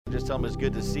Just tell him it's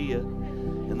good to see you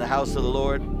in the house of the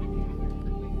Lord.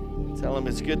 Tell him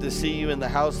it's good to see you in the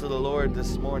house of the Lord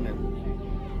this morning.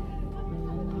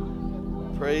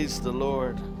 Praise the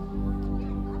Lord.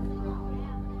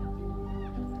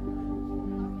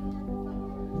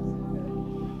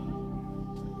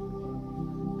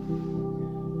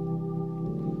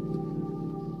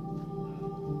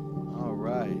 All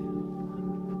right.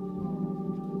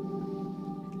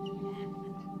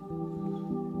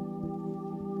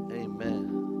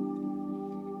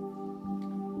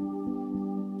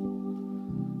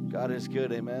 God is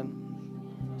good, amen.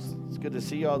 It's good to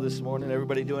see you all this morning.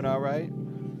 Everybody doing all right?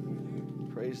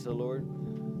 Praise the Lord.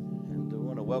 And I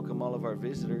want to welcome all of our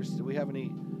visitors. Do we have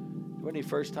any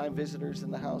first-time visitors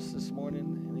in the house this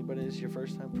morning? Anybody, this is your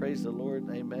first time? Praise the Lord,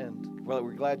 amen. Well,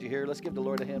 we're glad you're here. Let's give the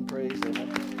Lord a hand praise,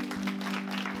 amen.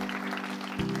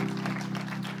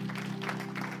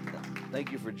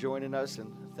 Thank you for joining us,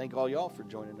 and thank all y'all for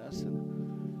joining us.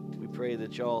 And we pray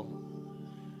that y'all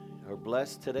are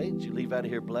blessed today, that you leave out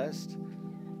of here blessed,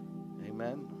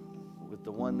 amen, with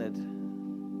the one that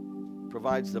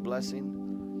provides the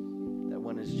blessing. That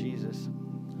one is Jesus.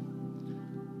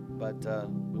 But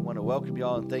we want to welcome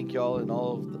y'all and thank y'all and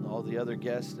all the other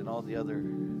guests and all the other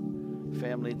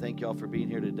family. Thank y'all for being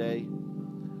here today.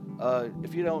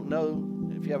 If you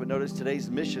haven't noticed, today's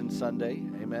Mission Sunday,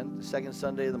 amen. The second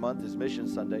Sunday of the month is Mission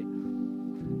Sunday.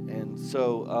 And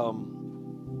so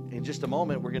in just a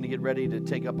moment, we're going to get ready to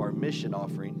take up our mission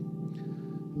offering.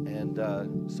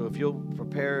 And so if you'll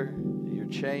prepare your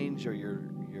change or your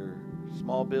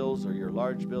small bills or your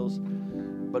large bills.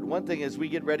 But one thing as we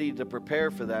get ready to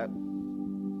prepare for that,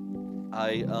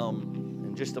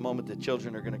 in just a moment, the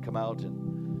children are going to come out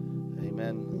and,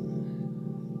 amen,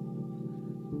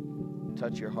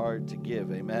 touch your heart to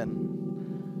give, amen.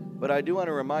 But I do want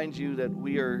to remind you that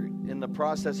we are in the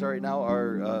process right now.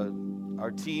 Our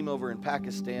team over in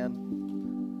Pakistan,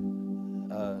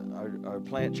 our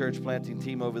church planting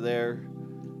team over there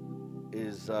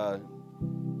is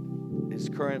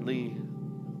currently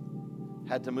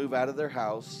had to move out of their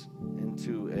house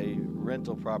into a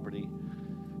rental property,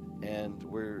 and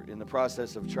we're in the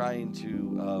process of trying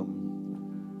to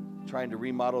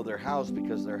remodel their house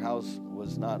because their house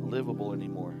was not livable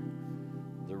anymore.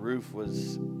 The roof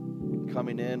was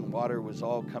coming in, water was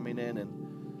all coming in,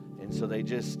 and so they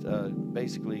just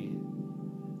basically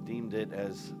deemed it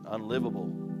as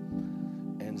unlivable.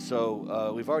 And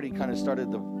so we've already kind of started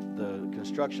the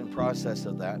construction process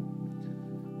of that.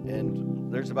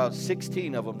 And there's about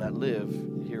 16 of them that live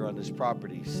here on this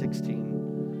property,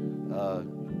 16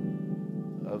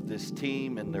 of this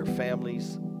team and their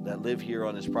families that live here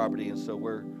on this property. And so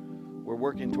we're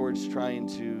working towards trying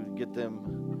to get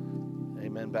them,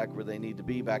 amen, back where they need to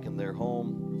be, back in their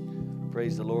home.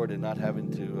 Praise the Lord, and not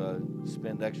having to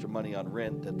spend extra money on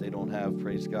rent that they don't have.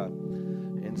 Praise God.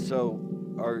 And so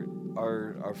our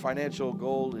financial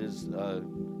goal is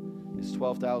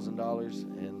 $12,000,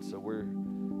 and so we're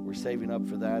saving up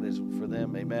for that as for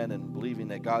them, amen, and believing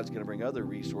that God's going to bring other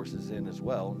resources in as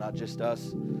well, not just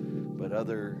us, but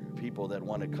other people that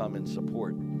want to come and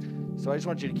support. So I just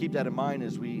want you to keep that in mind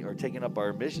as we are taking up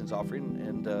our missions offering,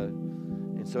 and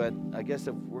so I guess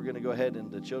if we're going to go ahead and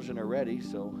the children are ready,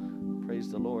 so.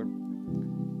 Praise the Lord.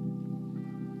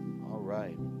 All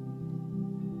right.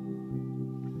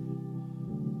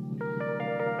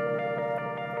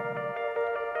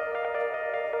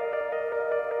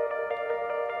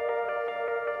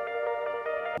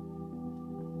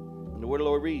 And the word of the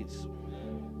Lord reads,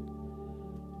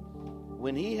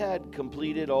 when he had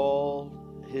completed all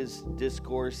his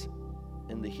discourse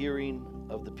in the hearing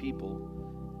of the people,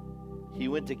 he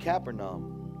went to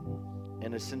Capernaum,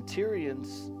 and a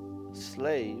centurion's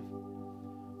slave,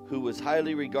 who was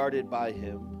highly regarded by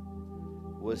him,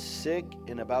 was sick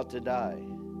and about to die.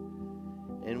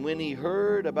 And when he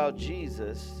heard about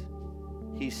Jesus,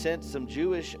 he sent some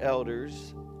Jewish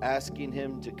elders asking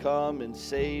him to come and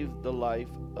save the life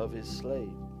of his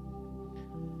slave.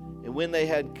 And when they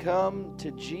had come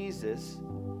to Jesus,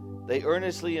 they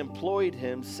earnestly implored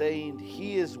him, saying,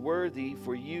 he is worthy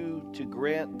for you to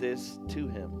grant this to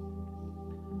him.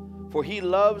 For he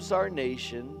loves our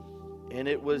nation, and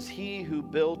it was he who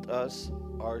built us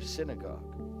our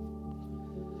synagogue.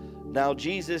 Now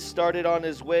Jesus started on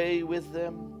his way with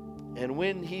them, and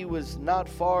when he was not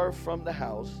far from the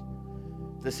house,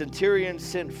 the centurion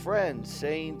sent friends,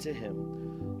 saying to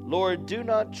him, Lord, do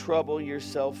not trouble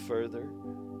yourself further,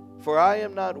 for I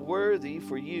am not worthy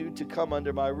for you to come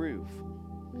under my roof.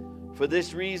 For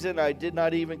this reason I did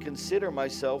not even consider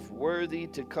myself worthy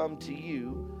to come to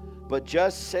you, but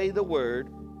just say the word,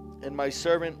 and my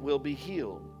servant will be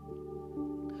healed.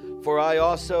 For I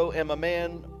also am a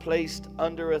man placed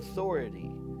under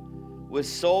authority, with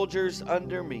soldiers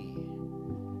under me.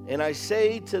 And I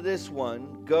say to this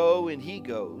one, go, and he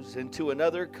goes, and to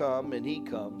another, come, and he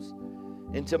comes,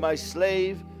 and to my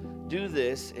slave, do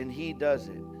this, and he does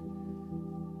it.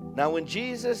 Now when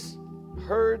Jesus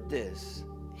heard this,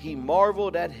 he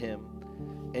marveled at him,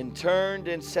 and turned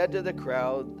and said to the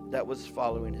crowd that was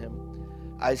following him,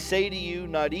 I say to you,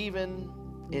 not even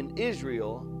in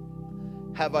Israel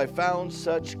have I found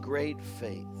such great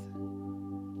faith.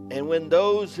 And when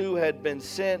those who had been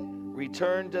sent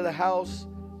returned to the house,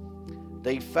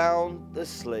 they found the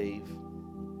slave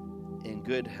in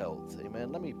good health.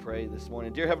 Amen. Let me pray this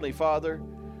morning. Dear Heavenly Father,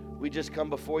 we just come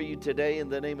before you today in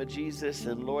the name of Jesus.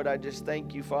 And Lord, I just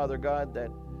thank you, Father God,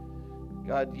 that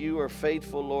God, you are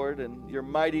faithful, Lord, and you're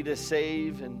mighty to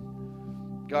save.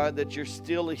 And God, that you're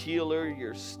still a healer.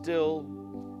 You're still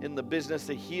in the business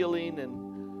of healing.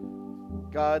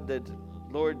 And God, that,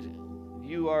 Lord,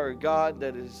 you are a God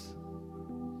that is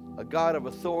a God of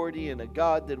authority and a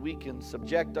God that we can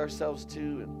subject ourselves to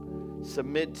and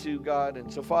submit to, God.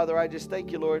 And so, Father, I just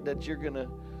thank you, Lord, that you're going to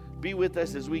be with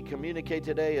us as we communicate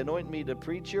today. Anoint me to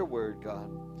preach your word, God,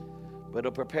 but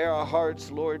to prepare our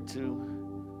hearts, Lord, to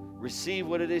receive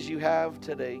what it is you have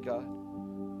today, God.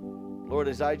 Lord,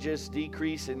 as I just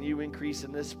decrease and you increase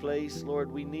in this place,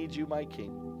 Lord, we need you, my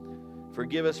King.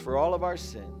 Forgive us for all of our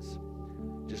sins.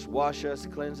 Just wash us,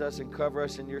 cleanse us, and cover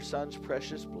us in your Son's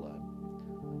precious blood.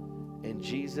 In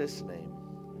Jesus' name,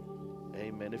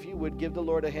 amen. If you would give the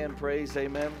Lord a hand praise,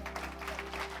 amen.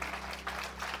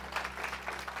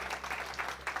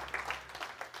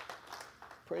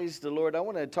 Praise the Lord. I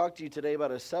want to talk to you today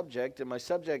about a subject, and my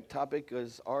subject topic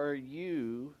is, are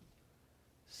you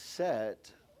set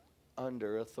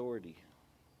under authority?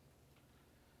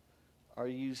 Are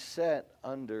you set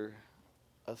under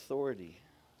authority?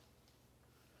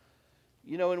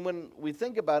 You know, and when we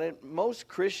think about it, most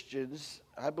Christians,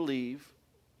 I believe,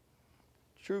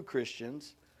 true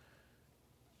Christians,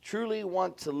 truly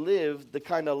want to live the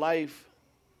kind of life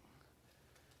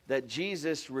that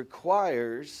Jesus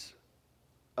requires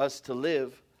us to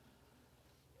live,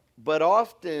 but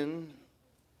often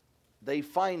they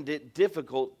find it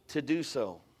difficult to do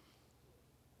so.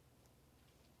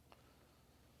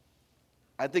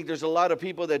 I think there's a lot of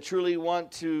people that truly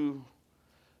want to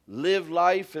live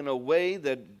life in a way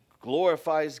that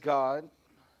glorifies God,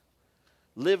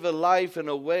 live a life in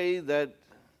a way that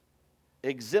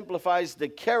exemplifies the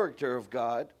character of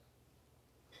God,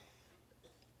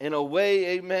 in a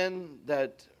way, amen,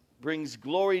 that brings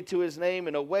glory to his name,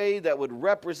 in a way that would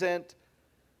represent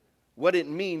what it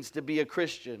means to be a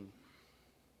Christian.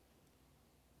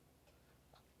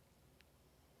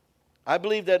 I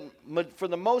believe that for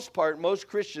the most part, most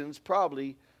Christians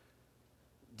probably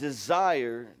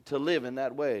desire to live in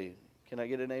that way. Can I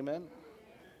get an amen?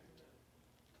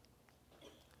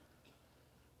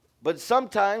 But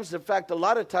sometimes, in fact, a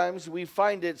lot of times, we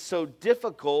find it so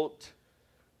difficult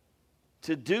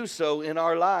to do so in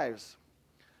our lives.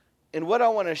 And what I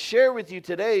want to share with you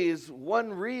today is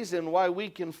one reason why we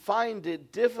can find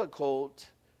it difficult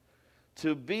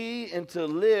to be and to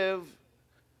live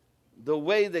the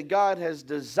way that God has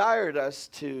desired us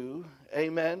to.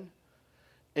 Amen.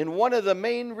 And one of the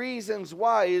main reasons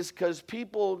why is because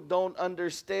people don't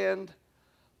understand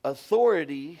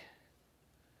authority,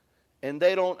 and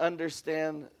they don't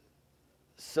understand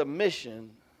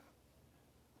submission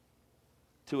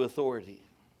to authority.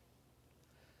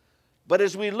 But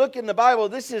as we look in the Bible,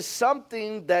 this is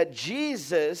something that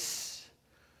Jesus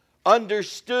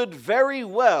understood very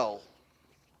well.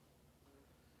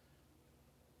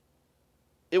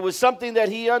 It was something that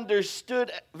he understood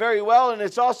very well, and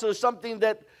it's also something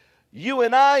that you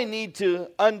and I need to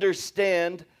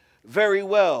understand very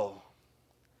well.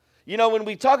 You know, when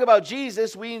we talk about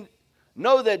Jesus, we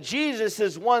know that Jesus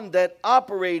is one that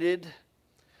operated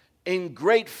in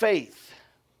great faith.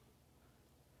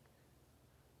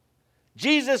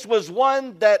 Jesus was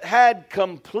one that had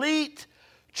complete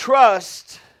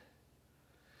trust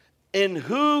in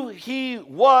who he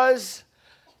was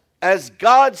as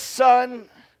God's Son.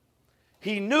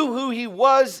 He knew who he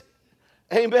was,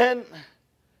 amen.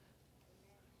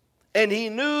 And he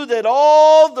knew that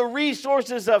all the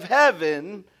resources of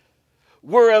heaven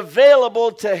were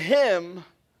available to him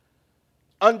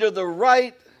under the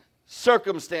right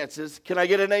circumstances. Can I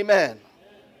get an amen?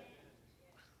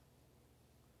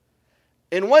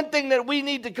 And one thing that we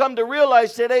need to come to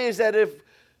realize today is that if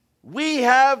we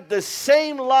have the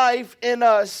same life in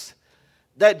us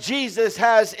that Jesus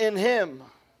has in him,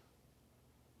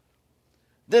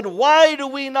 then why do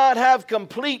we not have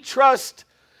complete trust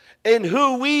in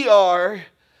who we are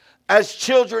as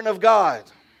children of God?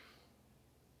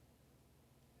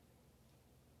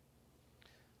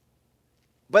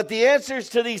 But the answers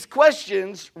to these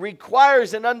questions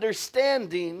requires an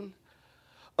understanding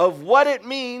of what it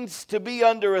means to be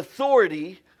under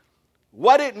authority,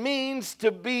 what it means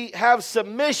to have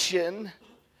submission,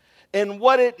 and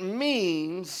what it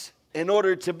means in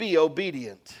order to be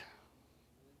obedient.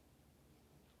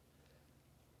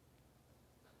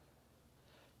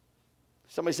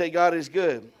 Somebody say, God is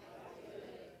good.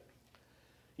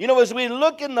 You know, as we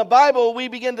look in the Bible, we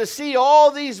begin to see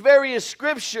all these various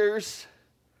scriptures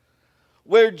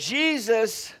where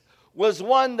Jesus was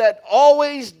one that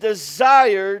always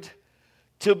desired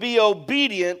to be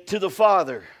obedient to the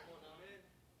Father.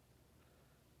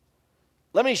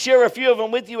 Let me share a few of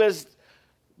them with you as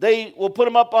they will put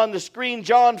them up on the screen.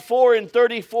 John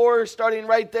 4:34, starting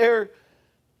right there.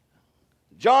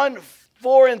 John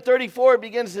 4:34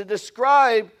 begins to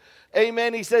describe,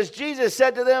 amen, he says, Jesus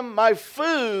said to them, my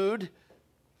food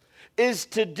is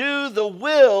to do the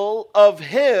will of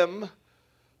him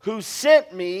who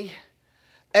sent me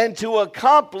and to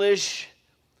accomplish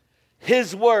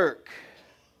his work.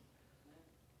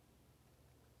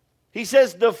 He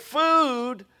says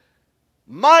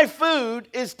my food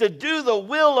is to do the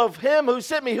will of him who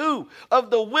sent me. Who?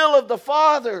 Of the will of the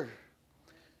Father.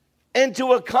 And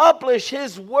to accomplish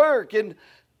his work. And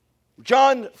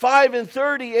John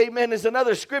 5:30, amen, is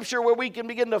another scripture where we can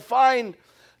begin to find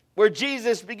where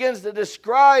Jesus begins to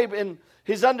describe in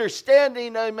his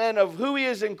understanding, amen, of who he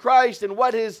is in Christ and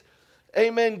what his,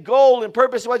 amen, goal and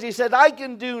purpose was. He said, I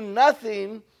can do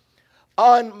nothing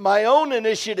on my own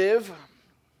initiative.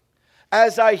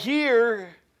 As I hear,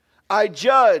 I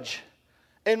judge.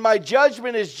 And my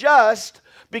judgment is just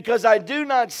because I do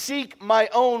not seek my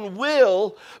own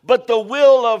will, but the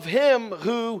will of him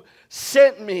who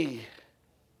sent me.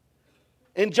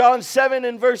 In John 7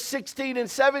 and verse 16 and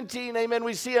 17, amen,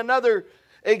 we see another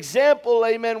example,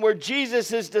 amen, where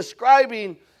Jesus is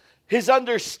describing his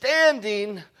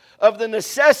understanding of the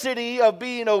necessity of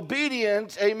being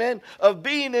obedient, amen, of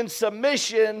being in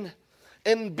submission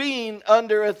and being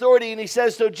under authority. And he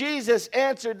says, so Jesus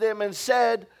answered them and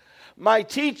said, my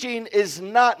teaching is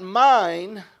not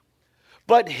mine,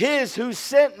 but his who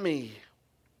sent me.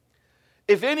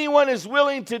 If anyone is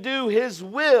willing to do his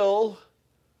will,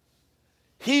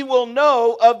 he will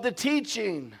know of the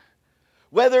teaching,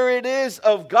 whether it is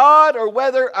of God or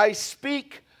whether I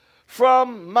speak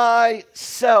from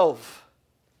myself.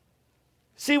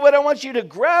 See, what I want you to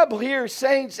grab here,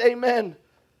 saints, amen,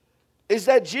 is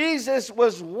that Jesus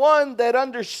was one that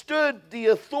understood the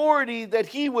authority that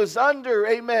he was under,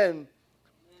 amen.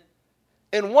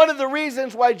 And one of the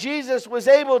reasons why Jesus was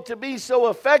able to be so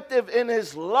effective in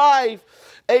his life,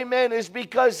 amen, is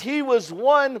because he was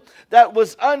one that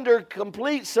was under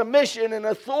complete submission and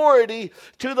authority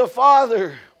to the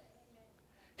Father.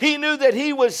 He knew that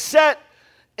he was set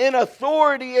in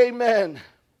authority, amen.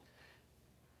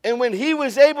 And when he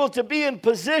was able to be in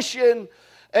position,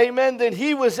 amen, then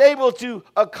he was able to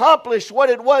accomplish what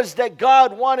it was that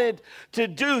God wanted to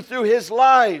do through his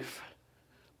life.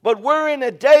 But we're in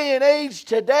a day and age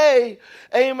today,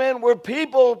 amen, where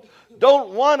people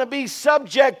don't want to be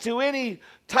subject to any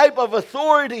type of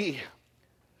authority.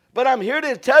 But I'm here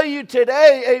to tell you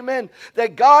today, amen,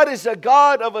 that God is a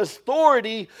God of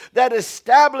authority that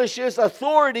establishes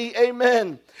authority,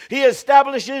 amen. He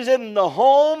establishes it in the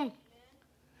home.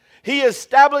 He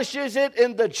establishes it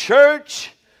in the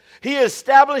church. He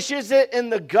establishes it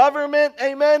in the government,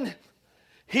 amen.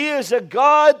 He is a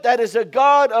God that is a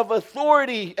God of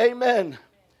authority, amen.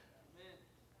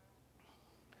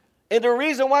 And the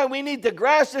reason why we need to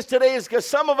grasp this today is because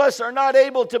some of us are not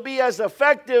able to be as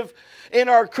effective in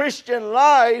our Christian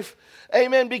life,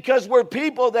 amen, because we're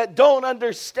people that don't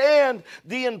understand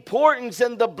the importance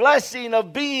and the blessing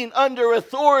of being under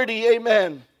authority,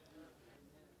 amen.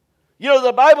 You know,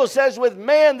 the Bible says with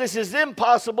man this is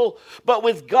impossible, but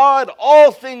with God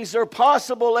all things are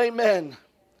possible, amen.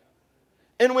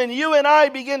 And when you and I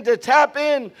begin to tap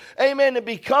in, amen, and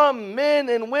become men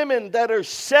and women that are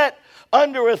set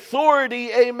under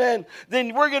authority, amen,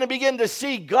 then we're going to begin to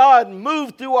see God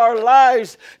move through our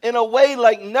lives in a way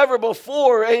like never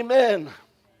before, amen.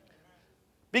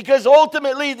 Because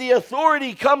ultimately the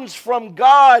authority comes from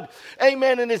God,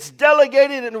 amen, and it's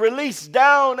delegated and released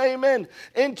down, amen,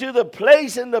 into the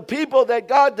place and the people that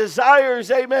God desires,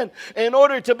 amen, in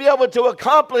order to be able to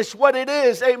accomplish what it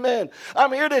is, amen.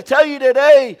 I'm here to tell you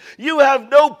today, you have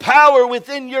no power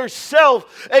within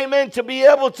yourself, amen, to be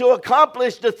able to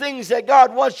accomplish the things that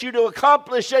God wants you to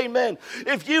accomplish, amen.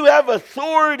 If you have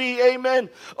authority, amen,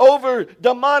 over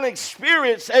demonic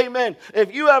spirits, amen,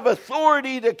 if you have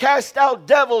authority to cast out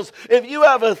devils, devils, if you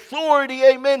have authority,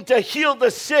 amen, to heal the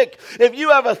sick, if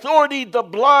you have authority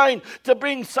to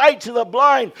bring sight to the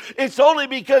blind, it's only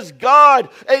because God,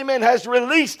 amen, has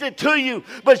released it to you.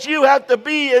 But you have to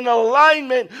be in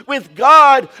alignment with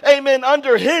God, amen,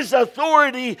 under His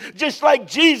authority, just like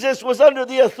Jesus was under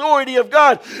the authority of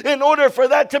God, in order for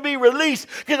that to be released.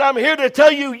 Because I'm here to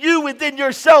tell you, you within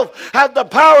yourself have the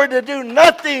power to do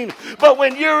nothing. But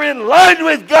when you're in line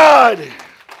with God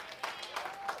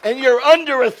and you're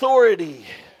under authority,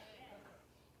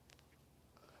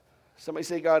 somebody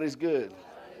say, God is good.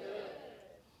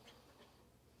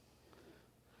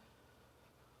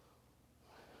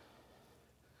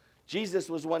 Jesus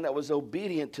was one that was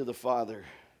obedient to the Father.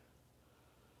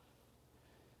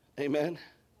 Amen.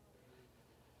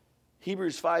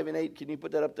 Hebrews 5 and 8. Can you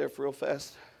put that up there for real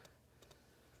fast?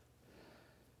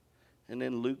 And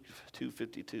then Luke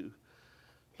 2:52.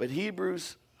 But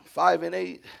Hebrews 5 and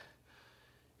 8,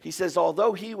 he says,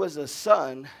 although he was a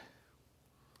son,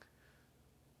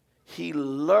 he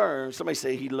learned, somebody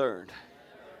say he learned.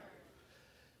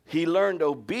 He learned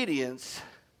obedience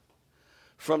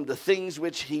from the things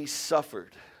which he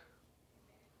suffered.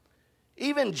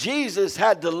 Even Jesus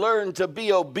had to learn to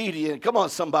be obedient. Come on,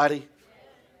 somebody.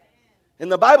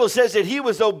 And the Bible says that he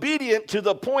was obedient to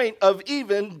the point of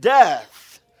even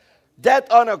death.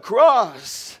 Death on a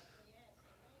cross.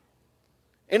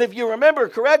 And if you remember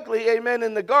correctly, amen,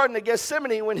 in the Garden of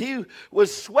Gethsemane, when he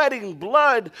was sweating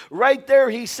blood, right there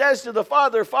he says to the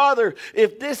Father, Father,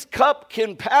 if this cup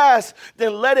can pass,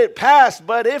 then let it pass.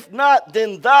 But if not,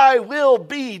 then thy will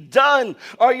be done.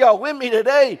 Are y'all with me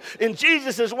today? And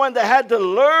Jesus is one that had to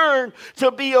learn to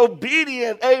be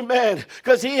obedient, amen,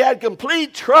 because he had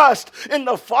complete trust in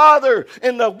the Father,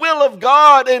 in the will of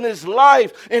God in his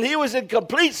life. And he was in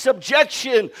complete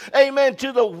subjection, amen,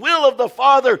 to the will of the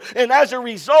Father. And as a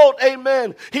result,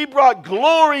 amen, he brought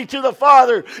glory to the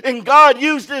Father, and God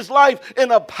used his life in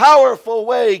a powerful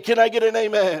way. Can I get an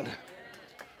amen?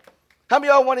 How many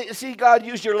of y'all want to see God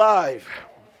use your life?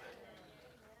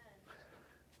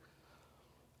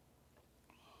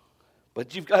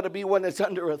 But you've got to be one that's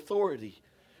under authority.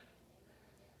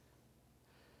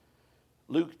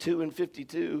 Luke 2 and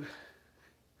 52.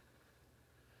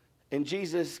 And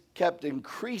Jesus kept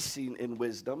increasing in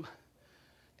wisdom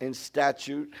and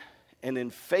stature and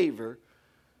in favor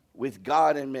with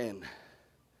God and men.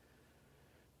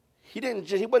 He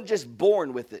wasn't just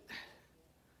born with it.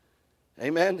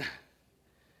 Amen.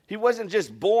 He wasn't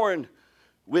just born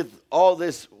with all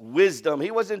this wisdom. He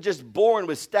wasn't just born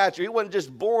with stature. He wasn't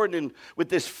just born with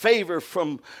this favor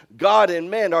from God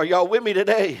and men. Are y'all with me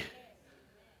today?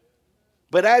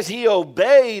 But as he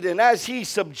obeyed and as he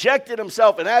subjected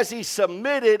himself and as he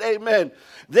submitted, amen,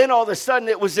 then all of a sudden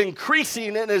it was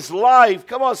increasing in his life.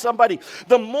 Come on, somebody.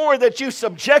 The more that you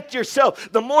subject yourself,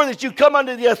 the more that you come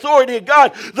under the authority of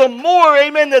God, the more,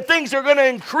 amen, that things are going to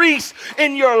increase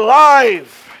in your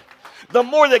life. The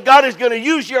more that God is going to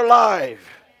use your life.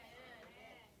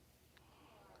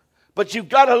 But you've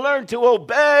got to learn to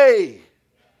obey.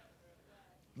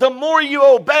 The more you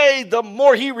obey, the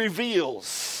more he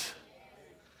reveals.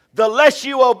 The less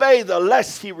you obey, the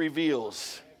less he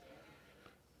reveals.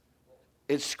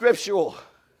 It's scriptural.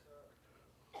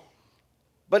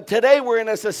 But today we're in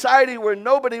a society where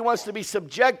nobody wants to be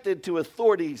subjected to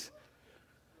authorities.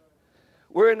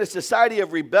 We're in a society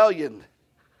of rebellion.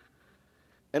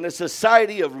 And a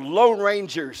society of lone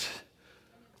rangers.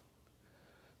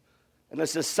 And a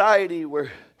society where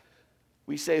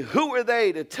we say, who are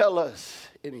they to tell us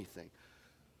anything?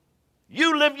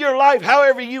 You live your life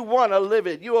however you want to live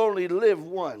it. You only live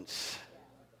once.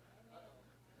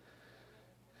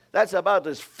 That's about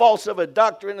as false of a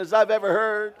doctrine as I've ever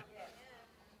heard.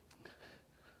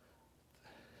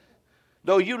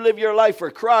 No, you live your life for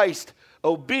Christ,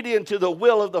 obedient to the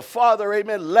will of the Father,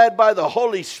 amen, led by the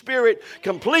Holy Spirit,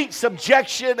 complete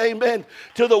subjection, amen,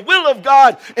 to the will of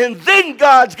God, and then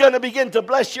God's going to begin to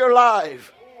bless your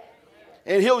life.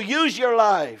 And he'll use your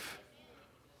life.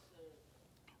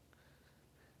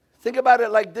 Think about it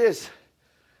like this.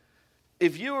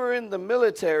 If you were in the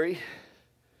military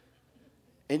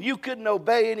and you couldn't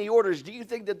obey any orders, do you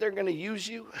think that they're going to use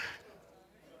you?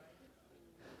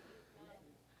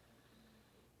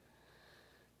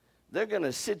 They're going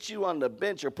to sit you on the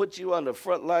bench or put you on the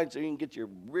front line so you can get your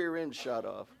rear end shot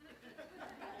off.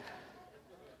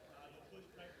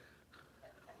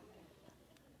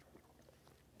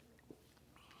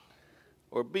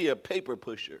 Or be a paper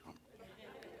pusher.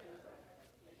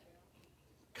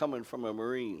 Coming from a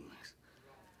Marine.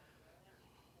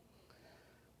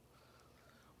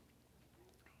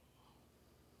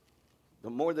 The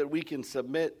more that we can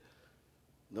submit,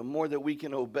 the more that we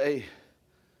can obey,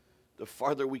 the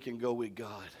farther we can go with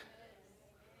God.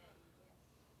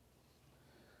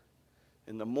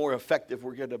 And the more effective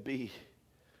we're going to be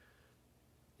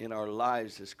in our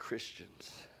lives as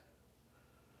Christians.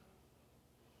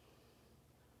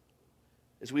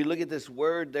 As we look at this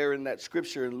word there in that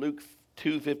scripture in Luke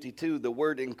 2:52, the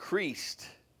word increased.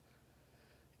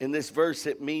 In this verse,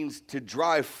 it means to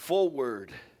drive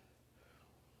forward.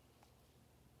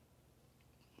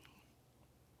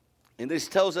 And this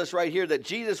tells us right here that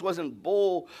Jesus wasn't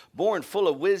born full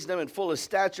of wisdom and full of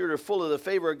stature or full of the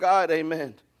favor of God.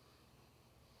 Amen.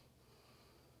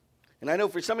 And I know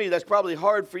for some of you that's probably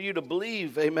hard for you to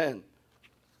believe. Amen.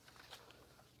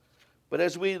 But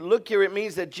as we look here, it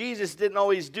means that Jesus didn't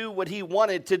always do what he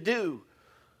wanted to do.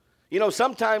 You know,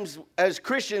 sometimes as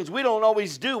Christians, we don't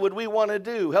always do what we want to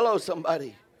do. Hello,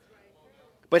 somebody.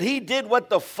 But he did what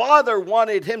the Father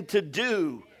wanted him to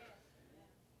do.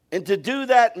 And to do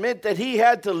that meant that he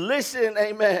had to listen.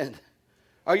 Amen.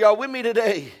 Are y'all with me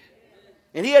today?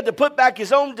 And he had to put back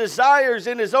his own desires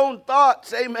and his own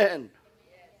thoughts. Amen.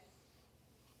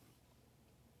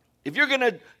 If you're going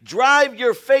to drive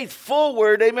your faith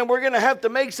forward, amen, we're going to have to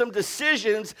make some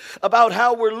decisions about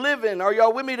how we're living. Are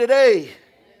y'all with me today?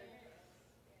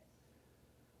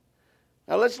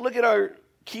 Now let's look at our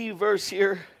key verse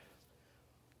here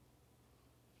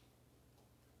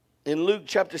in Luke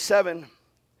chapter 7.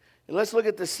 And let's look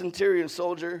at the centurion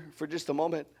soldier for just a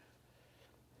moment.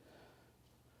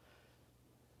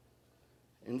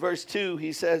 In verse 2,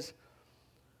 he says,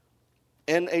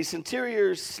 "And a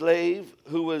centurion's slave,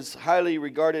 who was highly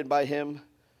regarded by him,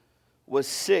 was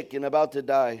sick and about to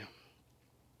die.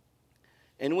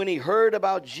 And when he heard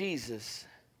about Jesus,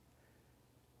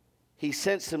 he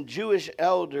sent some Jewish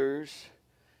elders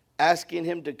asking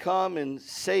him to come and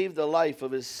save the life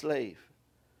of his slave.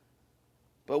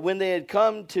 But when they had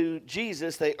come to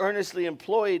Jesus, they earnestly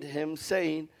implored him,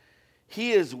 saying,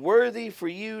 'He is worthy for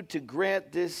you to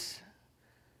grant this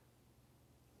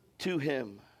to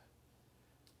him.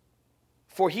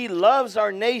 For he loves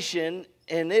our nation,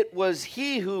 and it was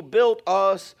he who built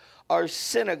us our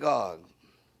synagogue.'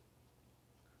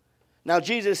 Now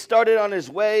Jesus started on his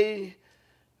way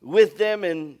with them,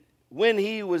 and when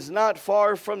he was not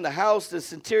far from the house, the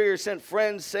centurion sent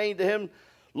friends, saying to him,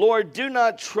 'Lord, do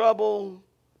not trouble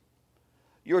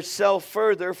yourself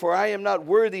further, for I am not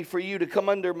worthy for you to come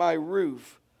under my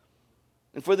roof.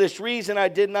 And for this reason I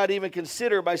did not even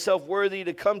consider myself worthy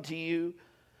to come to you,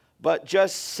 but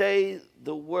just say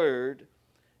the word,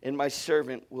 and my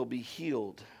servant will be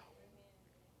healed.'"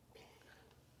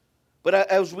 But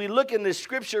as we look in this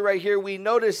scripture right here, we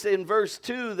notice in verse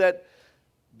 2 that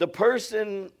the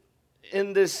person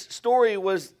in this story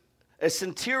was a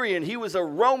centurion. He was a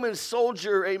Roman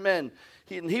soldier, amen.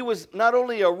 He was not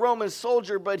only a Roman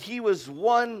soldier, but he was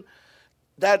one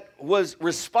that was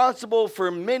responsible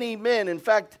for many men. In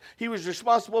fact, he was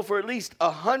responsible for at least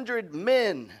 100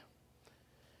 men.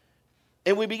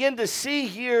 And we begin to see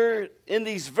here in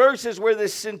these verses where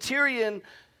this centurion,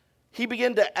 he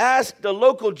began to ask the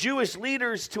local Jewish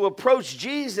leaders to approach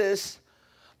Jesus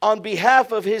on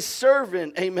behalf of his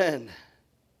servant. Amen.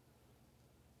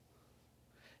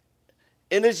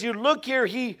 And as you look here,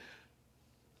 he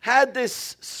had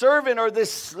this servant or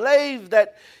this slave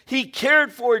that he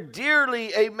cared for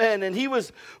dearly, amen. And he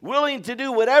was willing to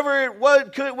do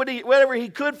whatever he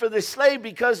could for this slave.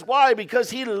 Because why?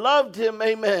 Because he loved him,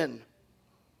 amen.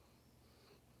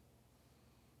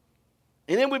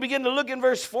 And then we begin to look in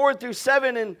verse 4 through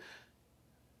 7, and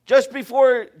just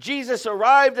before Jesus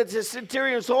arrived at the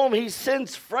centurion's home, he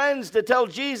sends friends to tell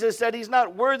Jesus that he's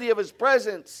not worthy of his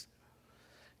presence.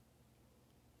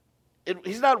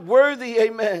 He's not worthy,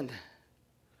 amen.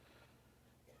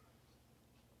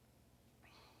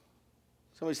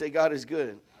 Somebody say, God is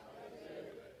good.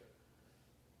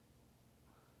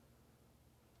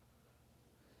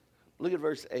 Look at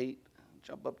verse 8.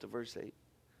 Jump up to verse 8.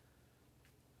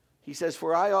 He says,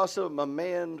 "For I also am a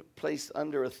man placed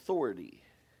under authority."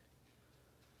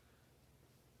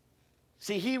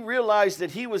 See, he realized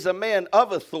that he was a man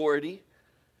of authority,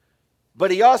 but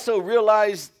he also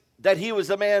realized that he was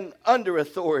a man under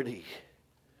authority.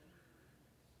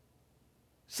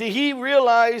 See, he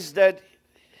realized that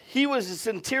he was a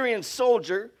centurion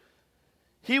soldier.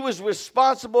 He was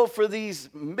responsible for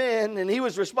these men, and he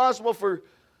was responsible for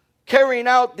carrying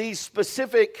out these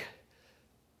specific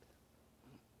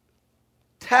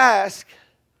tasks.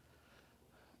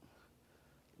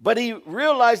 But he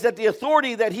realized that the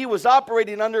authority that he was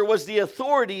operating under was the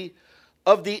authority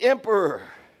of the emperor.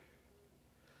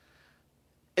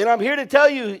 And I'm here to tell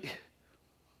you,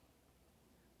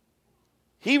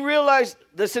 he realized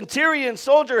the centurion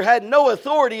soldier had no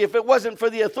authority if it wasn't for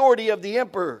the authority of the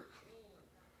emperor.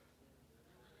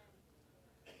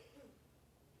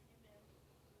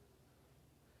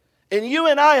 And you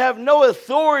and I have no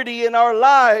authority in our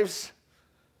lives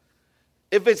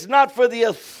if it's not for the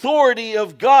authority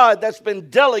of God that's been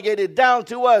delegated down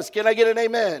to us. Can I get an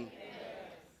amen? Amen.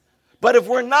 But if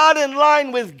we're not in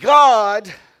line with God,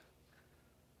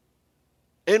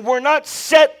 and we're not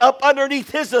set up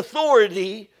underneath His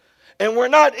authority, and we're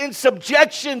not in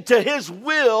subjection to His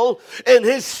will and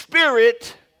His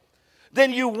Spirit,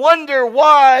 then you wonder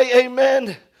why,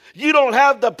 amen, you don't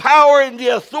have the power and the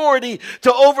authority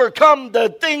to overcome the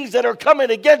things that are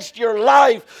coming against your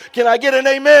life. Can I get an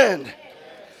amen?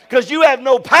 Because you have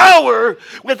no power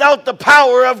without the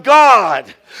power of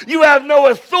God. You have no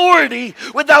authority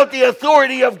without the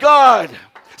authority of God.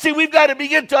 See, we've got to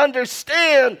begin to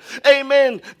understand,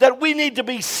 amen, that we need to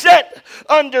be set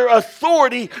under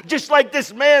authority just like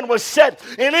this man was set.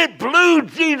 And it blew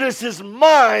Jesus'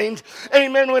 mind,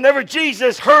 amen, whenever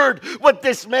Jesus heard what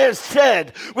this man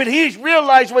said. When he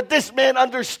realized what this man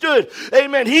understood,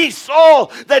 amen, he saw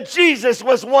that Jesus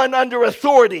was one under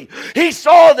authority. He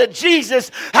saw that Jesus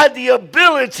had the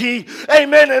ability,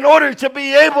 amen, in order to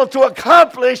be able to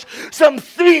accomplish some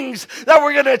things that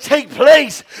were going to take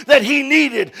place that he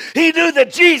needed. He knew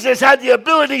that Jesus had the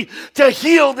ability to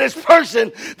heal this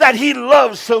person that he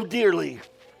loves so dearly.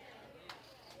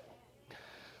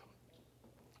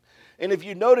 And if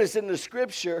you notice in the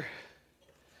scripture,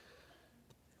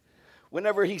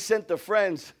 whenever he sent the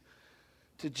friends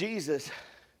to Jesus,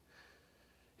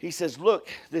 he says, look,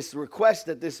 this request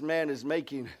that this man is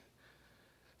making,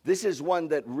 this is one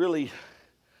that really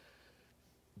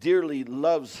dearly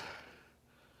loves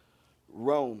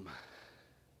Rome.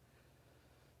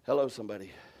 Hello,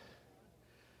 somebody.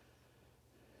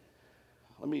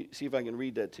 Let me see if I can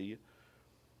read that to you.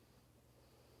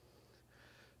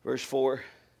 Verse 4.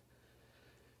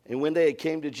 And when they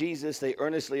came to Jesus, they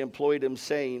earnestly implored him,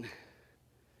 saying,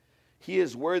 He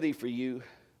is worthy for you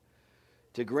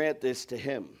to grant this to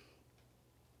him.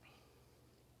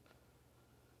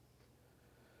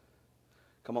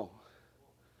 Come on.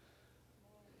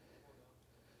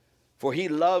 For he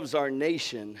loves our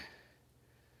nation,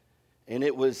 and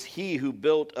it was he who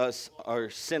built us our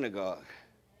synagogue.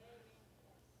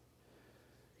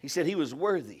 He said he was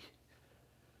worthy.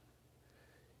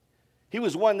 He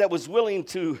was one that was willing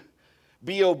to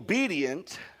be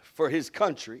obedient for his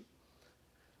country.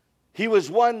 He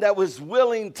was one that was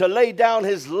willing to lay down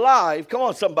his life. Come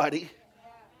on, somebody.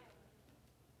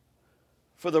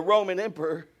 For the Roman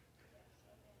emperor.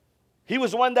 He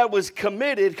was one that was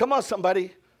committed. Come on,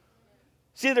 somebody.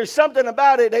 See, there's something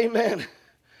about it, amen.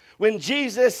 When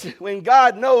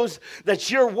God knows that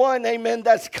you're one, amen,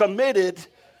 that's committed,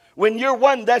 when you're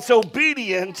one that's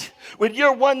obedient, when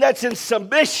you're one that's in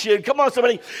submission, come on,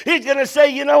 somebody, he's going to say,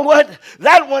 you know what?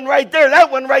 That one right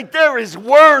there is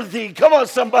worthy. Come on,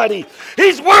 somebody.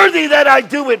 He's worthy that I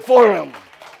do it for him.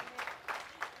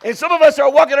 And some of us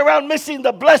are walking around missing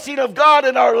the blessing of God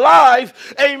in our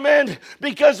life, amen,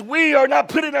 because we are not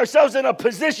putting ourselves in a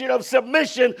position of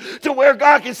submission to where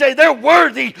God can say, they're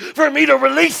worthy for me to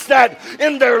release that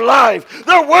in their life.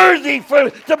 They're worthy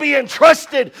to be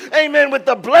entrusted, amen, with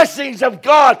the blessings of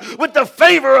God, with the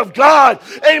favor of God,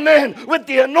 amen, with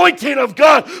the anointing of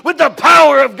God, with the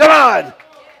power of God.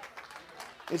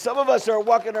 And some of us are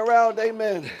walking around,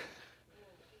 amen,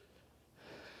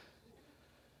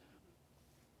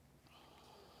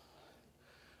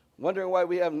 wondering why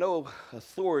we have no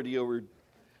authority over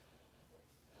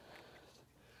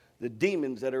the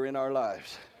demons that are in our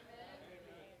lives.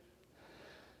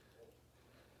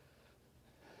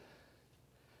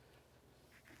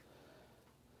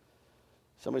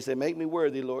 Somebody say, make me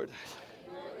worthy, Lord.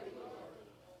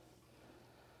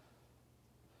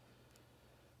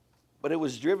 But it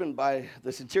was driven by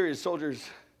the centurion soldiers.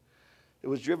 It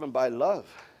was driven by love.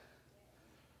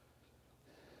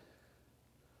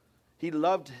 He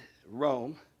loved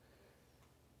Rome.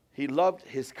 He loved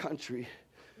his country.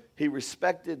 He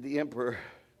respected the emperor.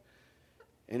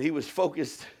 And he was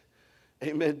focused,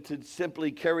 amen, to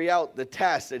simply carry out the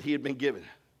task that he had been given.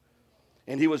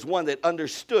 And he was one that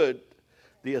understood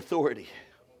the authority.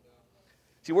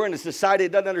 See, we're in a society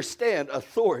that doesn't understand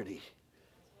authority.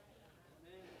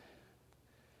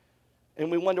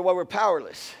 And we wonder why we're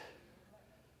powerless.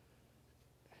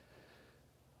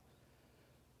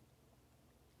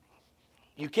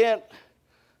 You can't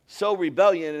sow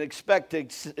rebellion and expect to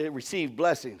receive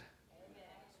blessing.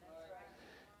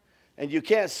 And you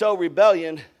can't sow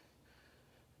rebellion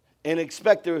and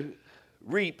expect to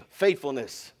reap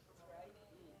faithfulness.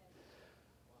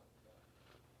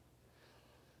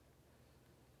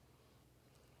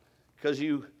 Because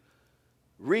you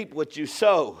reap what you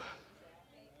sow.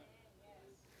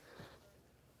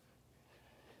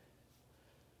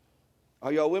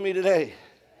 Are y'all with me today?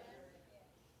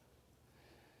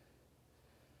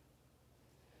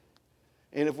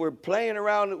 And if we're playing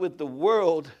around with the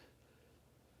world,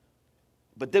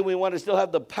 but then we want to still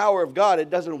have the power of God, it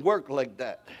doesn't work like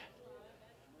that.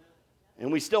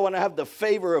 And we still want to have the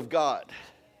favor of God.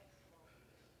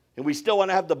 And we still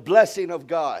want to have the blessing of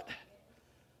God.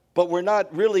 But we're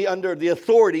not really under the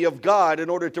authority of God in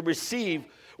order to receive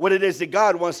what it is that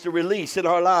God wants to release in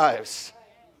our lives.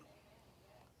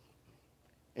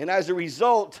 And as a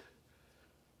result,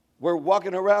 we're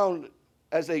walking around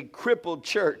as a crippled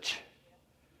church.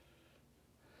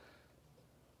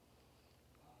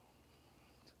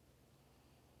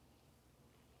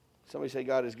 Somebody say,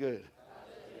 God is good.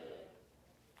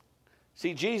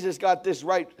 See, Jesus got this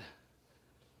right.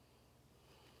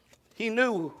 He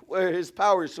knew where his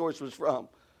power source was from.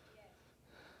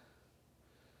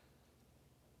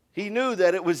 He knew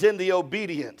that it was in the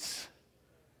obedience.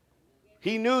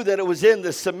 He knew that it was in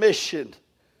the submission.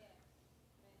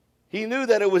 He knew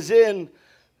that it was in,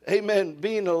 amen,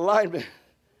 being in alignment.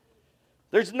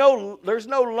 There's no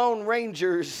lone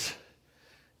rangers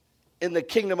in the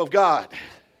kingdom of God.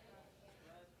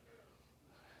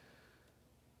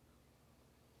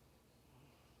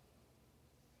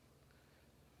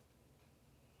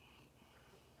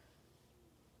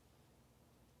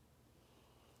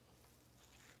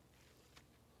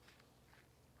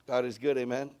 God is good,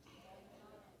 amen.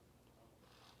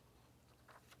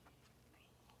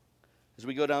 As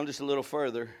we go down just a little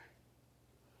further,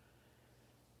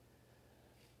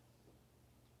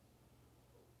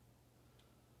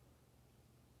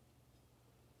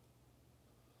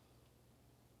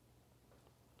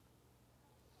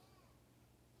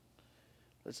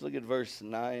 let's look at verse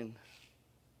 9.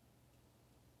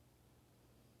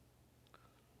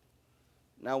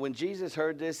 Now when Jesus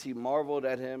heard this, he marveled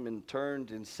at him and turned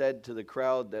and said to the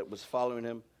crowd that was following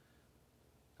him,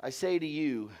 I say to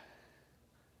you,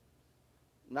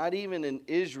 not even in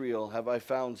Israel have I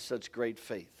found such great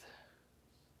faith.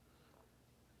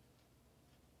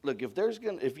 Look,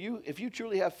 if you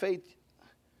truly have faith,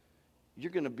 you're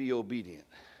going to be obedient.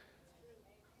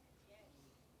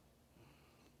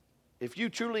 If you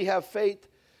truly have faith,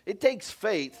 it takes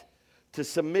faith to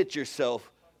submit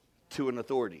yourself to an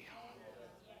authority.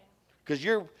 Because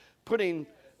you're putting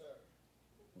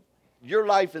your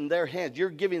life in their hands. You're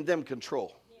giving them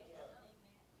control.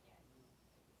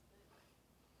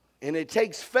 And it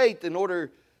takes faith in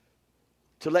order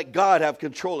to let God have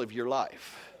control of your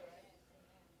life.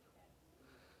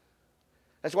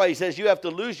 That's why he says you have to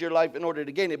lose your life in order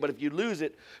to gain it. But if you lose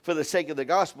it for the sake of the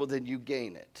gospel, then you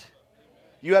gain it.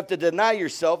 You have to deny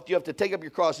yourself. You have to take up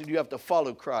your cross and you have to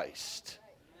follow Christ.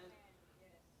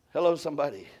 Hello,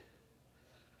 somebody.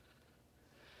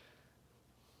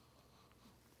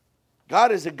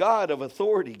 God is a God of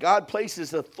authority. God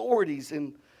places authorities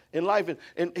in life.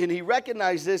 And he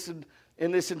recognized this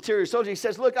in this centurion soldier. He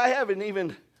says, look, I haven't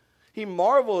even, he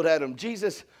marveled at him.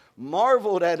 Jesus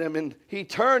marveled at him. And he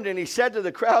turned and he said to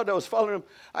the crowd that was following him,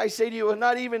 I say to you,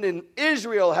 not even in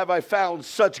Israel have I found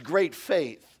such great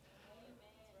faith.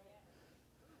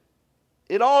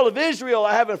 In all of Israel,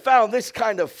 I haven't found this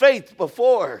kind of faith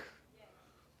before.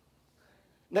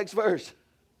 Next verse.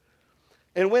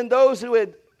 And when those who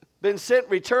had been sent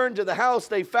returned to the house,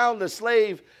 they found the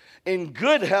slave in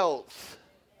good health.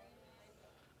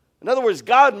 In other words,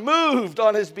 God moved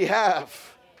on his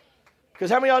behalf.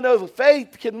 Because how many of y'all know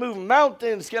faith can move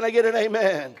mountains? Can I get an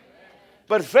amen?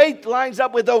 But faith lines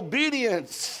up with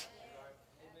obedience.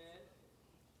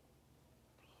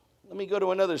 Let me go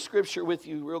to another scripture with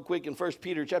you real quick in 1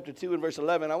 Peter chapter 2 and verse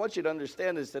 11. I want you to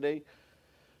understand this today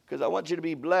because I want you to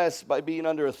be blessed by being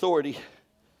under authority.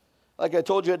 Like I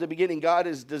told you at the beginning, God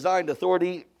has designed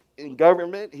authority in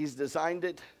government. He's designed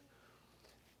it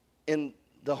in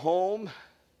the home.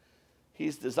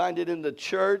 He's designed it in the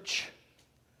church.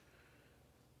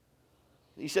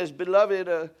 He says,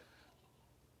 beloved,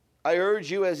 I urge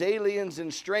you as aliens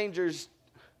and strangers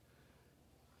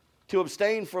to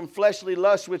abstain from fleshly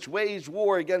lusts which wage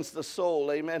war against the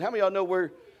soul. Amen. How many of y'all know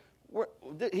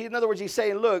in other words, he's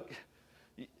saying, look,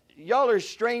 y'all are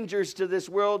strangers to this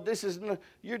world.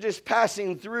 You're just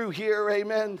passing through here,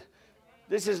 amen.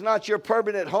 This is not your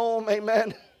permanent home,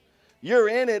 amen. You're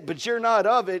in it, but you're not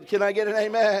of it. Can I get an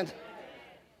amen?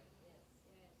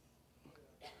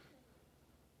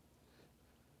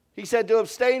 He said to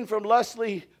abstain from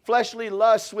fleshly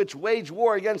lusts which wage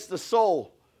war against the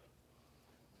soul.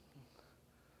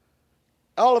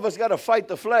 All of us got to fight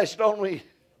the flesh, don't we?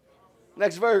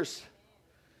 Next verse.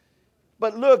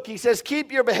 But look, he says,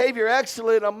 keep your behavior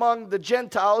excellent among the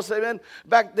Gentiles. Amen.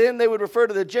 Back then, they would refer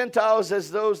to the Gentiles as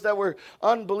those that were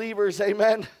unbelievers.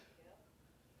 Amen.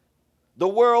 the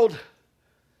world.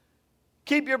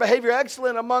 Keep your behavior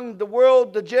excellent among the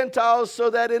world, the Gentiles,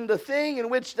 so that in the thing in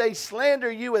which they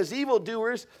slander you as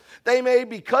evildoers, they may,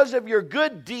 because of your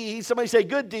good deeds, somebody say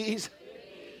good deeds,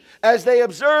 as they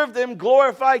observe them,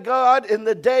 glorify God in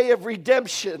the day of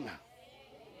redemption.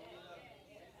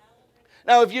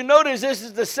 Now, if you notice, this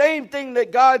is the same thing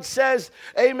that God says,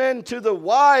 amen, to the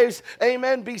wives,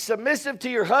 amen, be submissive to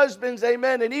your husbands,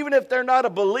 amen, and even if they're not a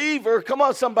believer, come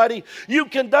on somebody, you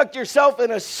conduct yourself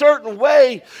in a certain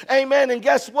way, amen, and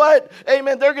guess what,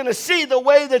 amen, they're going to see the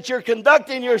way that you're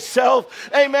conducting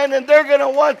yourself, amen, and they're going to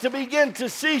want to begin to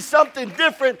see something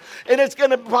different, and it's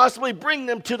going to possibly bring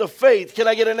them to the faith. Can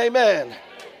I get an amen?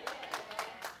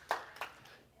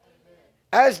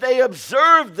 As they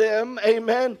observe them,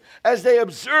 amen, as they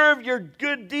observe your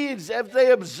good deeds, as they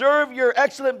observe your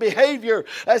excellent behavior,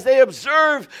 as they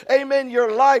observe, amen,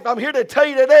 your life. I'm here to tell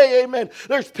you today, amen,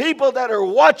 there's people that are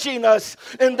watching us,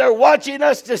 and they're watching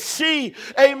us to see,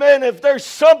 amen, if there's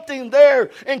something there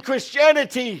in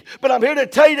Christianity. But I'm here to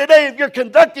tell you today, if you're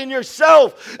conducting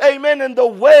yourself, amen, in the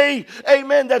way,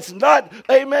 amen, that's not,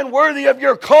 amen, worthy of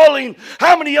your calling,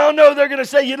 how many of y'all know they're going to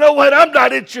say, you know what, I'm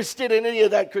not interested in any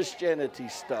of that Christianity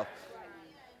stuff.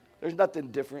 There's nothing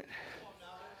different.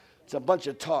 It's a bunch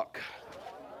of talk.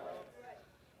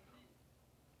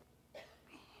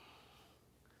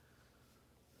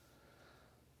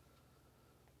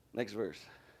 Next verse.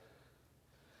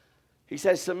 He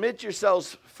says, submit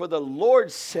yourselves for the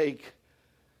Lord's sake.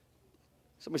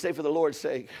 Somebody say, for the Lord's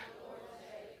sake.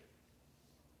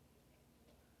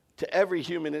 To every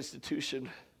human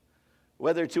institution,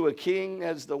 whether to a king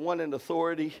as the one in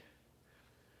authority,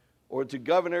 or to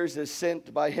governors as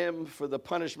sent by him for the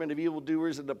punishment of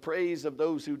evildoers and the praise of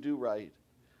those who do right.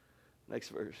 Next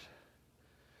verse.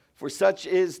 For such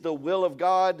is the will of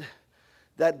God,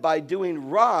 that by doing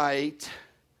right,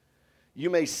 you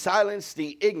may silence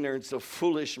the ignorance of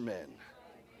foolish men.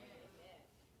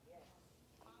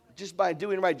 Just by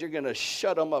doing right, you're going to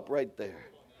shut them up right there.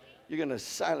 You're going to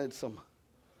silence them.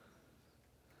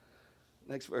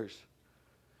 Next verse.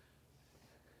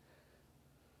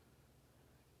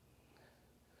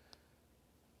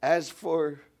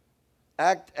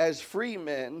 Act as free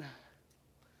men,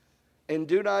 and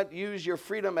do not use your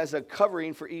freedom as a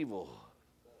covering for evil.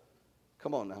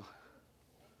 Come on now.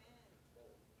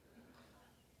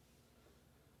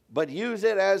 But use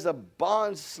it as a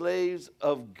bond slaves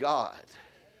of God.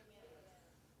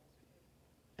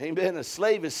 Amen. A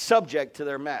slave is subject to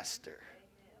their master.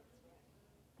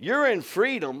 You're in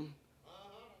freedom.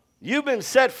 You've been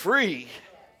set free.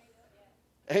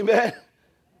 Amen.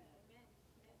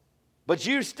 But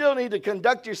you still need to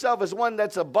conduct yourself as one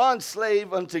that's a bond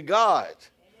slave unto God.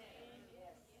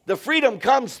 The freedom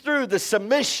comes through the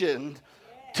submission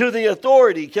to the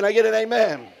authority. Can I get an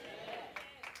amen?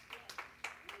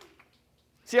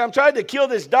 See, I'm trying to kill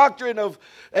this doctrine of,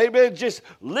 amen, just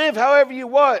live however you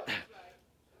want.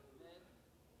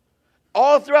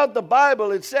 All throughout the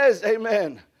Bible it says,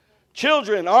 amen,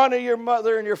 children, honor your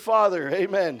mother and your father,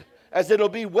 amen, as it'll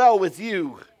be well with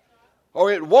you. Or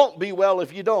it won't be well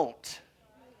if you don't.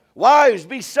 Wives,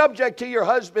 be subject to your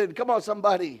husband. Come on,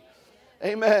 somebody.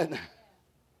 Amen.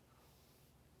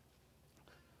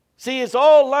 See, it's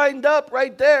all lined up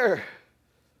right there.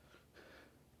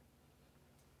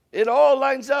 It all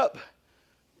lines up.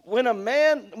 When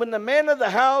the man of the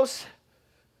house,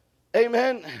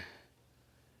 amen,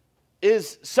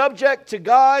 is subject to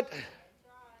God,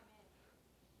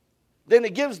 then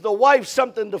it gives the wife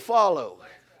something to follow.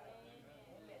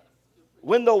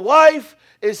 When the wife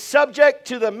is subject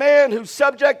to the man who's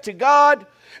subject to God,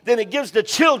 then it gives the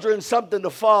children something to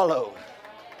follow.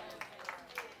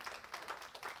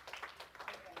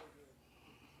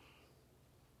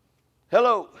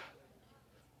 Hello.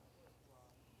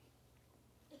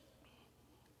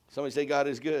 Somebody say God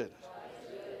is good.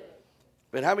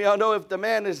 But how many of y'all know if the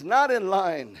man is not in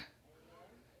line,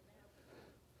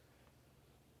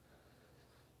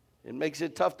 it makes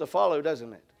it tough to follow,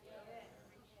 doesn't it?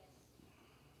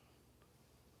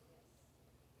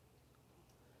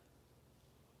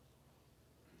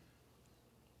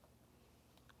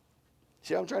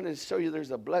 See, I'm trying to show you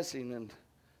there's a blessing in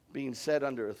being set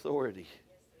under authority.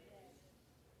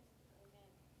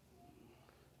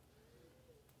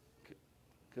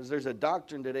 Because there's a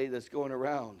doctrine today that's going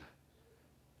around.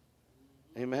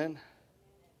 Amen.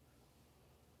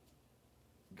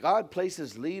 God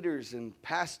places leaders and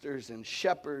pastors and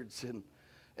shepherds and,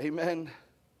 amen,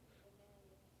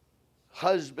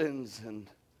 husbands and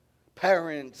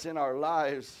parents in our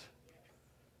lives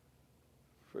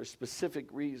for a specific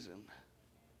reason.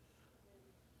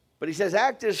 But he says,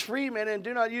 act as freemen and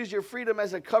do not use your freedom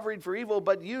as a covering for evil,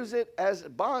 but use it as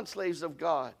bondslaves of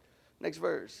God. Next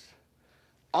verse.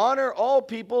 Honor all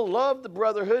people, love the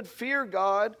brotherhood, fear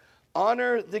God,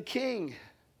 honor the king.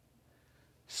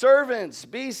 Servants,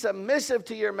 be submissive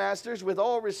to your masters with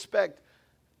all respect,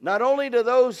 not only to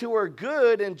those who are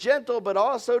good and gentle, but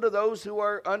also to those who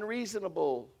are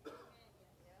unreasonable.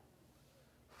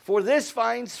 For this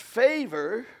finds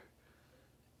favor,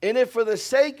 and if for the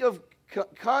sake of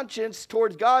conscience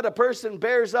towards God a person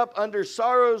bears up under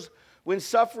sorrows when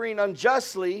suffering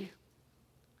unjustly,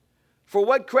 for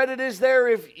what credit is there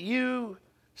if you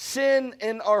sin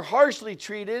and are harshly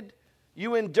treated,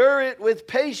 you endure it with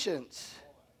patience?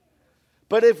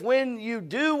 But if when you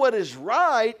do what is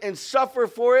right and suffer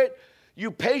for it,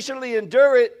 you patiently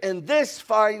endure it, and this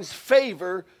finds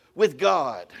favor with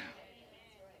God.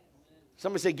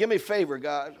 Somebody say, give me favor,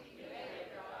 God.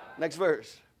 Next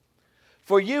verse.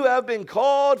 For you have been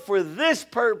called for this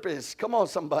purpose. Come on,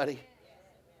 somebody.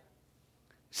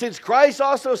 Since Christ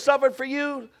also suffered for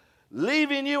you,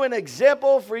 leaving you an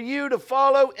example for you to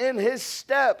follow in his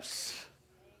steps.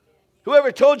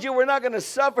 Whoever told you we're not going to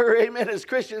suffer, amen, as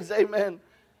Christians, amen,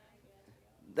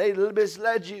 they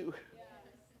misled you.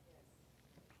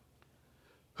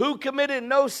 Who committed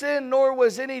no sin, nor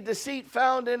was any deceit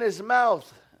found in his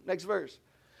mouth. Next verse.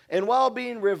 And while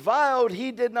being reviled,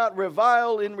 he did not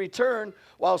revile in return.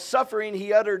 While suffering,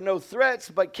 he uttered no threats,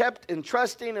 but kept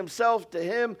entrusting himself to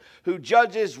him who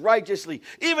judges righteously.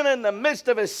 Even in the midst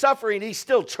of his suffering, he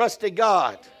still trusted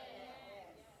God.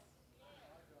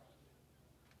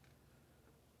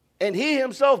 And he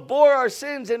himself bore our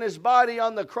sins in his body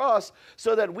on the cross,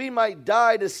 so that we might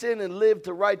die to sin and live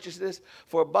to righteousness.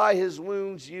 For by his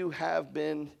wounds you have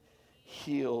been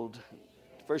healed.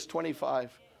 Verse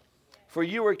 25. For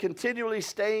you were continually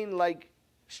straying like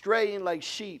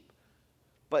sheep,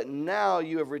 but now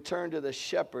you have returned to the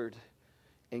shepherd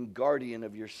and guardian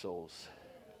of your souls.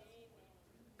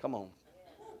 Come on.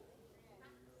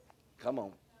 Come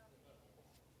on.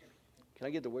 Can I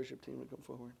get the worship team to come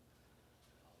forward?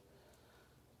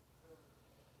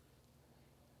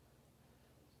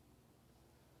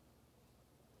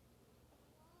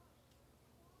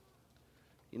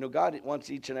 You know, God wants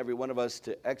each and every one of us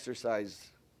to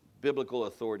exercise biblical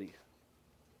authority.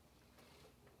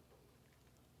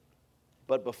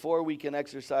 But before we can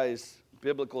exercise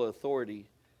biblical authority,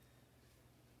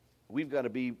 we've got to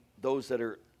be those that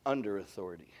are under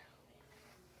authority.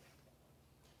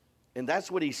 And that's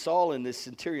what he saw in this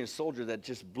centurion soldier that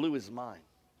just blew his mind.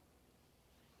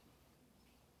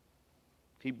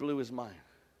 He blew his mind.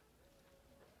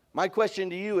 My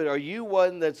question to you, are you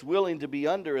one that's willing to be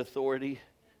under authority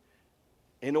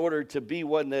in order to be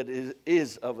one that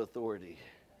is of authority?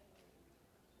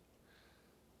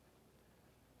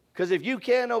 Because if you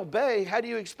can't obey, how do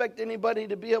you expect anybody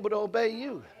to be able to obey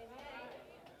you?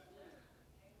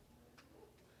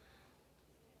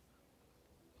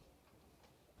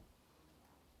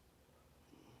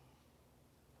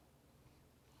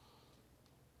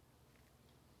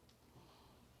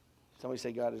 Somebody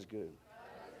say, God is good.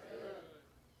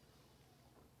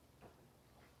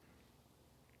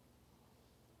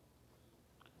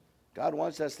 God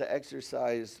wants us to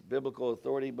exercise biblical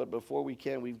authority, but before we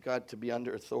can, we've got to be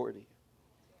under authority.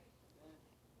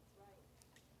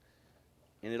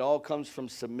 And it all comes from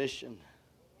submission.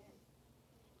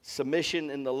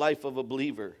 Submission in the life of a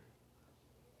believer.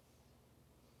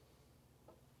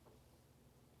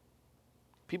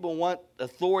 People want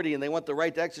authority and they want the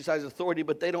right to exercise authority,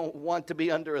 but they don't want to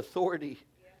be under authority.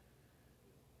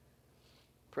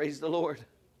 Praise the Lord.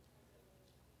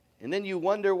 And then you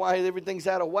wonder why everything's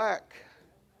out of whack.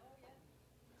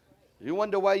 You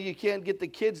wonder why you can't get the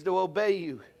kids to obey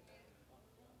you.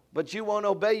 But you won't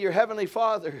obey your Heavenly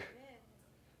Father.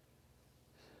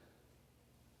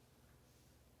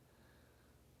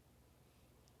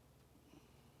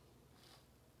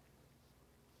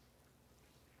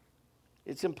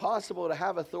 It's impossible to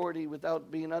have authority without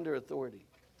being under authority.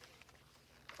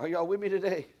 Are y'all with me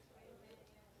today?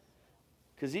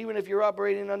 Because even if you're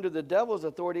operating under the devil's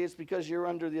authority, it's because you're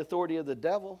under the authority of the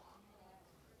devil.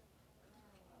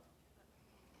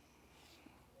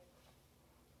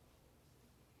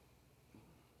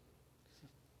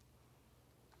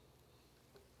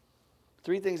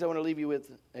 Three things I want to leave you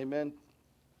with. Amen.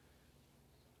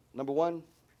 Number one,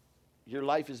 your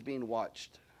life is being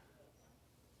watched.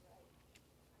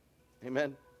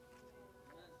 Amen.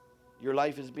 Your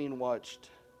life is being watched.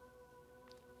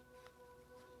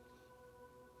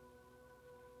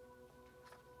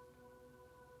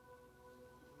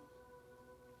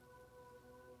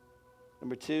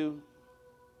 Number two,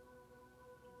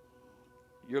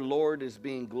 your Lord is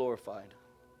being glorified.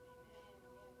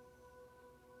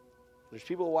 There's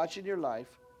people watching your life.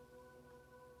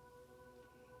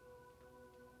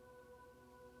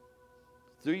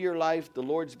 Through your life, the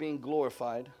Lord's being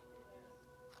glorified.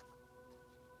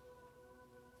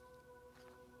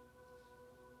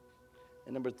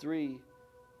 And number 3,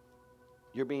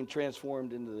 you're being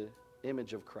transformed into the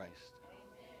image of Christ.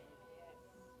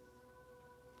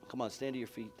 Come on, stand to your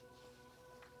feet.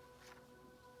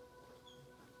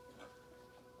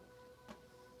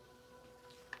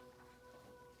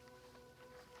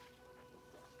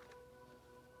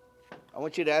 I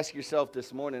want you to ask yourself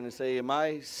this morning and say, am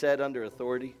I set under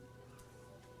authority?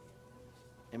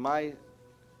 Am I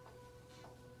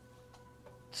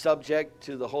subject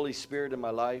to the Holy Spirit in my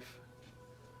life?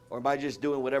 Or am I just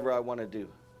doing whatever I want to do?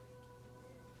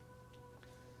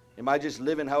 Am I just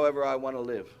living however I want to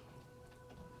live?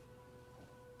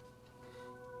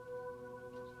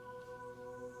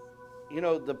 You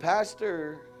know, the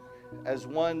pastor, as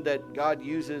one that God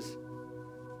uses,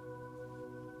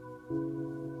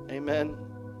 amen,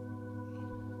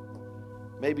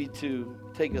 maybe to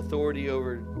take authority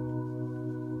over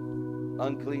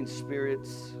unclean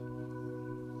spirits,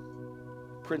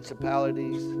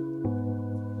 principalities.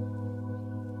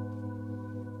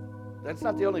 That's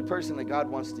not the only person that God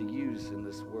wants to use in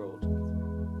this world.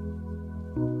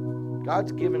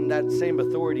 God's given that same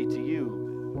authority to you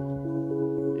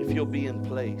if you'll be in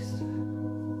place.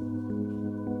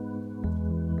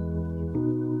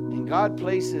 And God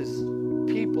places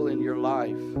people in your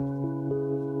life,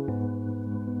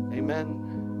 amen,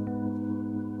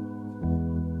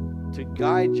 to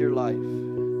guide your life.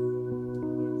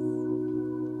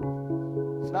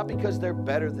 It's not because they're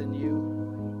better than you.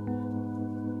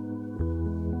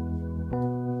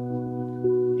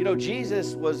 You know,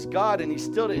 Jesus was God, and he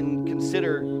still didn't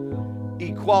consider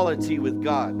equality with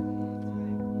God.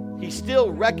 He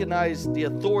still recognized the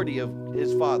authority of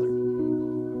his Father.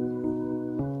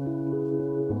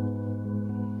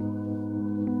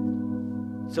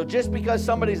 So just because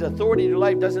somebody's authority in your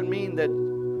life doesn't mean that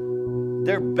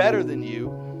they're better than you.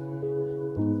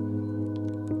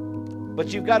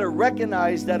 But you've got to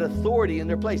recognize that authority in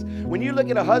their place. When you look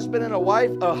at a husband and a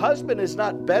wife, a husband is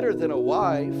not better than a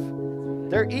wife.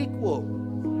 They're equal.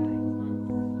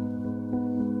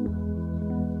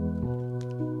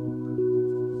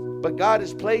 But God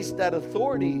has placed that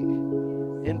authority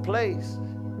in place.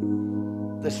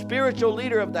 The spiritual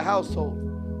leader of the household.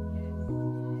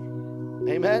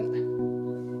 Amen.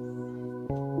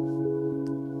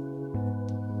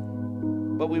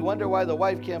 But we wonder why the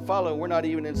wife can't follow, and we're not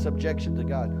even in subjection to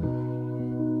God.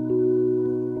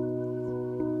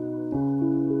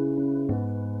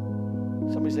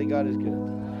 Somebody say, God is good.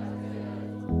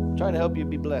 I'm trying to help you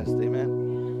be blessed. Amen.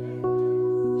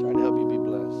 I'm trying to help you be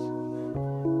blessed.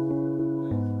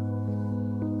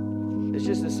 It's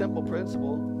just a simple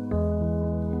principle.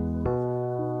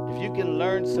 If you can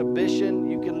learn submission,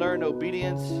 you can learn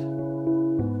obedience,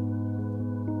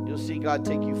 you'll see God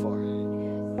take you far.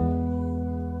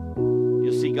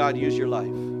 You'll see God use your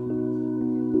life.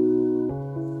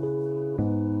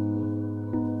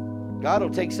 God will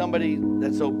take somebody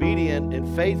that's obedient and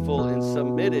faithful and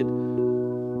submitted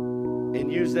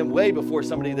and use them way before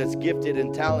somebody that's gifted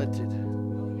and talented.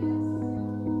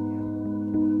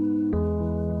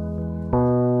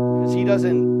 Because he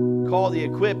doesn't call the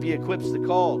equipped, he equips the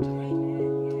called.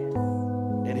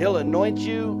 And he'll anoint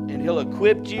you, and he'll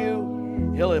equip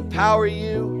you, he'll empower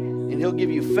you, and he'll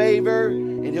give you favor,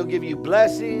 and he'll give you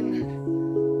blessing.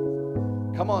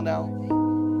 Come on now.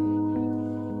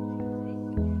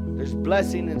 There's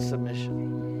blessing in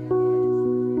submission.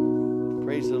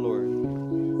 Praise the Lord.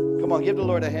 Come on, give the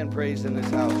Lord a hand praise in this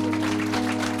house.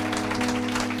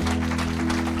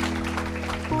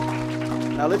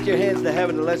 Now lift your hands to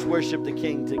heaven and let's worship the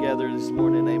King together this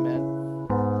morning. Amen.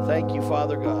 Thank you,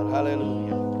 Father God.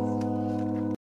 Hallelujah.